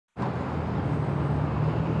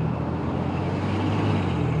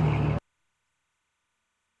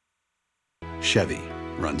Chevy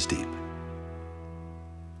runs deep.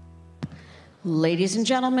 Ladies and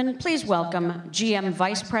gentlemen, please welcome GM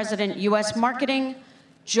Vice President, U.S. Marketing,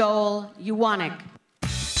 Joel Uwanek.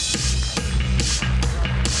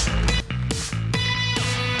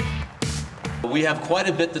 We have quite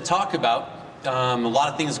a bit to talk about. A lot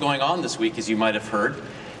of things going on this week, as you might have heard.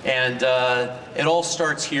 And it all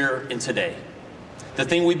starts here in today. The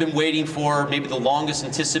thing we've been waiting for, maybe the longest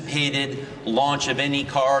anticipated launch of any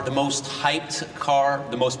car, the most hyped car,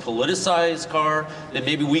 the most politicized car that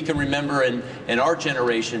maybe we can remember in our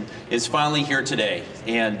generation, is finally here today.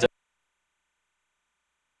 And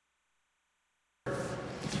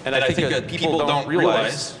I think that people don't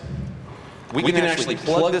realize we can actually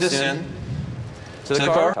plug this in to the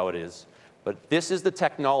car. How it is. But this is the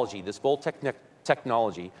technology, this Volt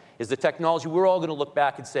technology is the technology we're all going to look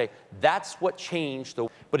back and say, that's what changed.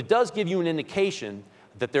 But it does give you an indication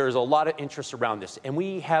that there is a lot of interest around this, and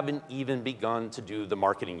we haven't even begun to do the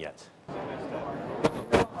marketing yet.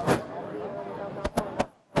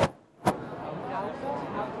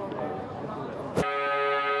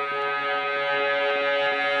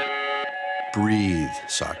 Breathe,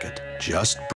 socket. Just breathe.